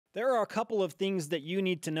There are a couple of things that you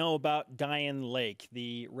need to know about Dayan Lake,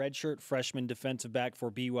 the redshirt freshman defensive back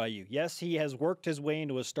for BYU. Yes, he has worked his way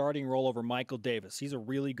into a starting role over Michael Davis. He's a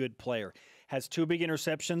really good player. Has two big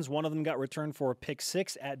interceptions. One of them got returned for a pick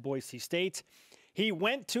six at Boise State. He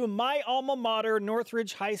went to my alma mater,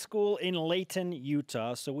 Northridge High School in Layton,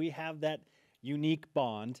 Utah. So we have that unique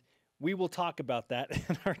bond. We will talk about that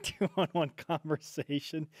in our 2-on-1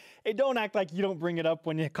 conversation. Hey, don't act like you don't bring it up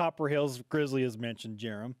when Copper Hills Grizzly is mentioned,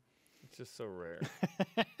 Jerem. It's just so rare.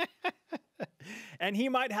 And he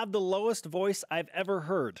might have the lowest voice I've ever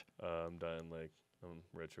heard. I'm Dayan Lake. I'm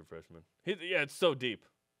redshirt freshman. Yeah, it's so deep.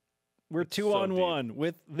 We're 2-on-1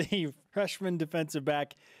 with the freshman defensive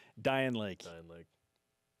back, Dayan Lake. Dayan Lake.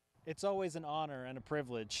 It's always an honor and a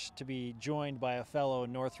privilege to be joined by a fellow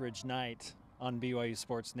Northridge Knight on BYU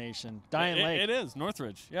Sports Nation. Dayan Lake. It is,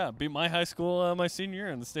 Northridge. Yeah, beat my high school my senior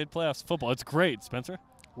year in the state playoffs football. It's great, Spencer.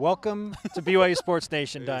 Welcome to BYU Sports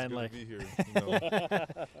Nation, Hey, Dayan Lake. It's good to be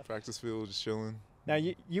here. Practice field, just chilling. Now,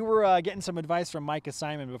 you were getting some advice from Micah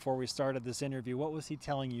Simon before we started this interview. What was he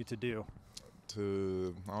telling you to do?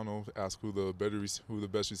 To, I don't know, ask who the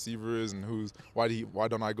best receiver is and why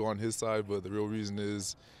don't I go on his side? But the real reason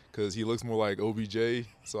is because he looks more like OBJ,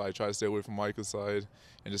 so I try to stay away from Micah's side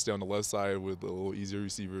and just stay on the left side with a little easier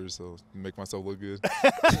receivers, so make myself look good.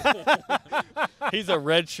 He's a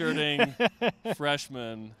redshirting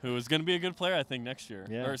freshman who is going to be a good player, I think, next year.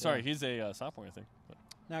 Yeah, He's a sophomore, I think.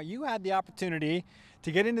 Now, you had the opportunity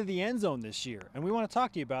to get into the end zone this year, and we want to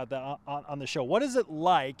talk to you about that on the show. What is it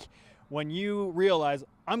like when you realize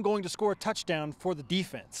I'm going to score a touchdown for the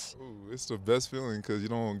defense? Ooh, it's the best feeling because you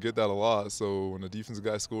don't get that a lot. So when the defensive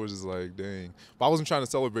guy scores, it's like, dang. But I wasn't trying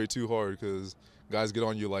to celebrate too hard because guys get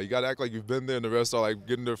on you like, you got to act like you've been there, and the rest are like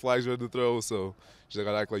getting their flags ready to throw. So you just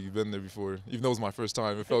got to act like you've been there before. Even though it was my first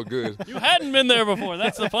time, it felt good. You hadn't been there before.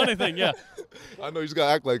 That's the funny thing, yeah. I know you just got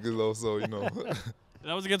to act like it, though, so, you know.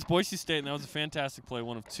 That was against Boise State, and that was a fantastic play,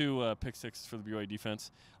 one of two pick sixes for the BYU defense.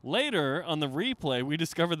 Later, on the replay, we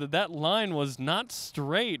discovered that line was not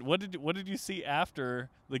straight. What did you see after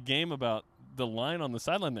the game about the line on the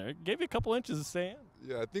sideline there? It gave you a couple inches to stay in.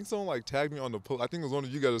 Yeah, I think someone like tagged me on the post. I think it was one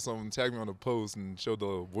of you guys or something tagged me on the post and showed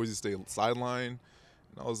the Boise State sideline.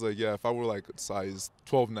 And I was like, yeah, if I were like size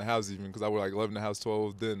 12 and a half even, because I were like 11 and a half,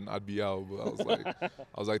 12, then I'd be out. But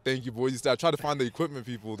I was like, thank you, Boise State. I tried to find the equipment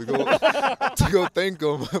people to go thank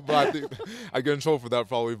them, but I think I get in trouble for that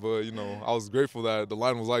probably. But you know, I was grateful that the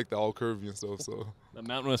line was like that, all curvy and stuff. So the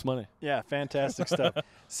Mountain West money. Yeah, fantastic stuff.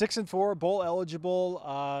 6-4, bowl eligible.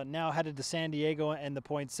 Now headed to San Diego and the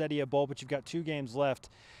Poinsettia Bowl, but you've got 2 games left.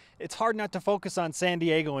 It's hard not to focus on San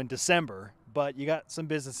Diego in December, but you got some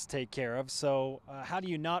business to take care of. So how do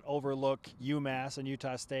you not overlook UMass and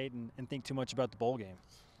Utah State and think too much about the bowl game?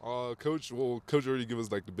 Coach already gave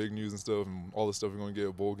us like the big news and stuff and all the stuff we're going to get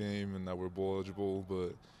a bowl game and that we're bowl eligible.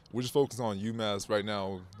 But we're just focused on UMass right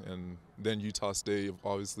now and then Utah State,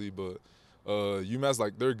 obviously. But UMass,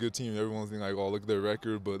 like, they're a good team. Everyone's thinking like, oh, look at their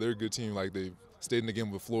record. But they're a good team. Like, they stayed in the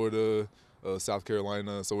game with Florida, South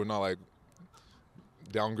Carolina. So we're not like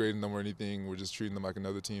downgrading them or anything. We're just treating them like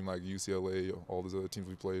another team, like UCLA, all those other teams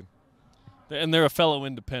we played. And they're a fellow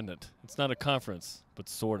independent. It's not a conference, but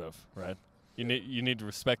sort of, right? You need to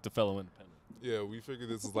respect the fellow independent. Yeah, we figured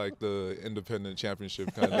this is like the independent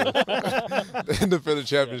championship kind of. The independent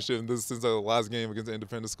championship. Yeah. This is since the last game against the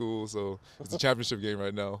independent school, so it's a championship game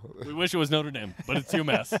right now. We wish it was Notre Dame, but it's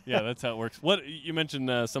UMass. Yeah, that's how it works. What you mentioned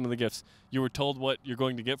some of the gifts. You were told what you're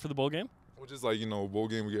going to get for the bowl game? Well, just like, you know, bowl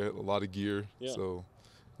game, we get a lot of gear. Yeah. So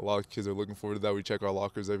a lot of kids are looking forward to that. We check our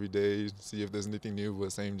lockers every day, see if there's anything new,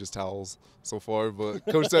 but same, just towels so far. But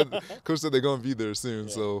coach said they're going to be there soon,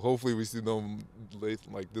 yeah. So hopefully we see them late,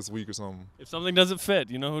 like this week or something. If something doesn't fit,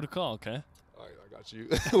 you know who to call, okay? All right, I got you.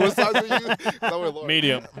 What size are you?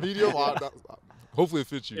 Medium. Medium? Hopefully it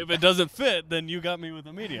fits you. If it doesn't fit, then you got me with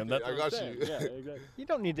a medium. That's I got you. Yeah, exactly. You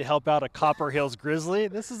don't need to help out a Copper Hills Grizzly.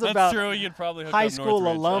 This is That's about true. You'd probably hook high up school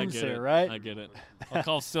Northridge. alums here, right? I get it. I'll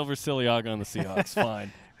call Silver Siliaga on the Seahawks.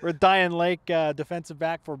 Fine. We're Dayan Lake, defensive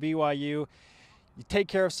back for BYU. You take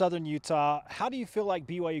care of Southern Utah. How do you feel like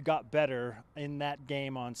BYU got better in that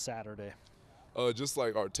game on Saturday? Just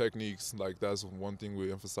like our techniques, like that's one thing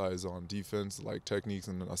we emphasize on defense, like techniques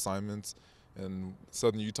and assignments. And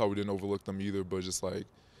Southern Utah, we didn't overlook them either, but just like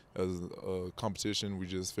as a competition, we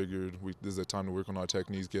just figured this is a time to work on our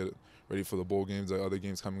techniques, get ready for the bowl games, like other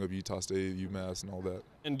games coming up, Utah State, UMass, and all that.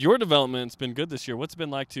 And your development's been good this year. What's it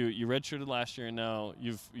been like you redshirted last year, and now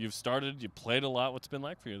you've started, you played a lot. What's it been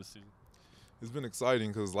like for you this season? It's been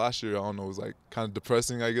exciting because last year, I don't know, it was like kind of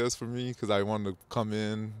depressing, I guess, for me because I wanted to come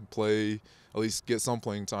in, play, at least get some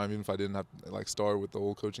playing time, even if I didn't have to like start with the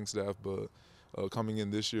old coaching staff. But coming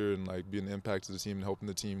in this year and like being an impact to the team and helping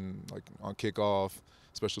the team like on kickoff,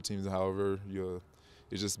 special teams, however.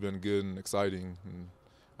 It's just been good and exciting, and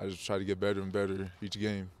I just try to get better and better each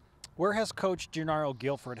game. Where has Coach Gennaro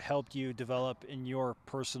Guilford helped you develop in your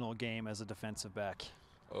personal game as a defensive back?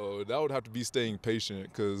 That would have to be staying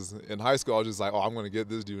patient, because in high school I was just like, oh, I'm going to get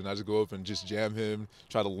this dude, and I just go up and just jam him,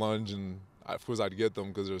 try to lunge, and of course I'd get them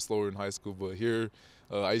because they're slower in high school. But here,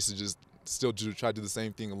 I used to just still try to do the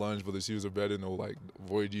same thing, lunge, but the receivers are better and they'll like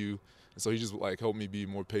avoid you. And so he just like helped me be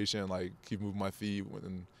more patient, like keep moving my feet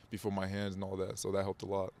and before my hands and all that. So that helped a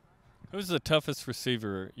lot. Who's the toughest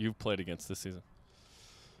receiver you've played against this season?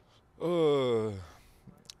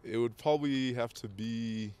 It would probably have to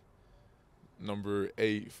be number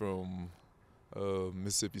 8 from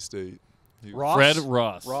Mississippi State. Ross? Fred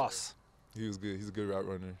Ross. Ross. He was good. He's a good route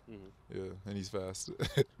runner. Yeah, and he's fast.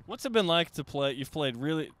 What's it been like to play? You've played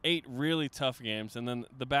 8 really tough games, and then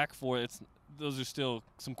the back 4. Those are still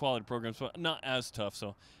some quality programs, but not as tough.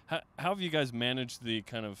 So, how have you guys managed the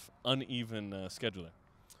kind of uneven scheduling?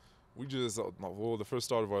 We just the first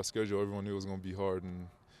start of our schedule, everyone knew it was going to be hard,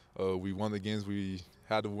 and we won the games we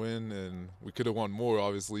had to win, and we could have won more,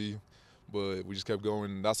 obviously. But we just kept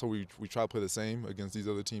going. That's how we try to play the same against these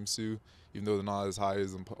other teams too. Even though they're not as high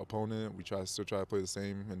as an opponent, we still try to play the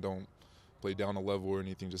same and don't play down a level or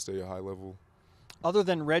anything, just stay a high level. Other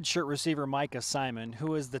than redshirt receiver Micah Simon,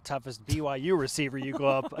 who is the toughest BYU receiver you go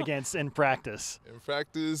up against in practice? In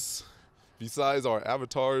practice, besides our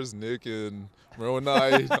avatars, Nick and Merle and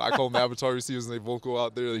I call them avatar receivers, and they both go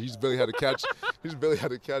out there. He just barely had to catch. He just barely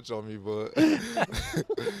had to catch on me, but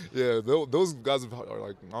yeah, those guys are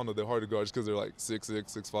like, I don't know, they're hard to guard just because they're like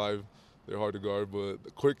 6'6", 6'5". They're hard to guard, but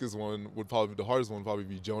the hardest one would probably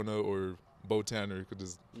be Jonah or Bo Tanner,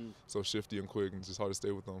 because they're so shifty and quick, and it's just hard to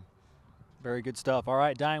stay with them. Very good stuff. All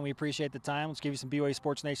right, Dayan, we appreciate the time. Let's give you some BYU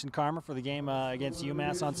Sports Nation karma for the game against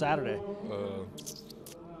UMass on Saturday.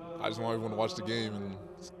 I just want everyone to watch the game and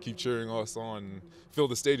keep cheering us on. And fill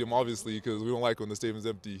the stadium, obviously, because we don't like when the stadium's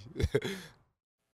empty.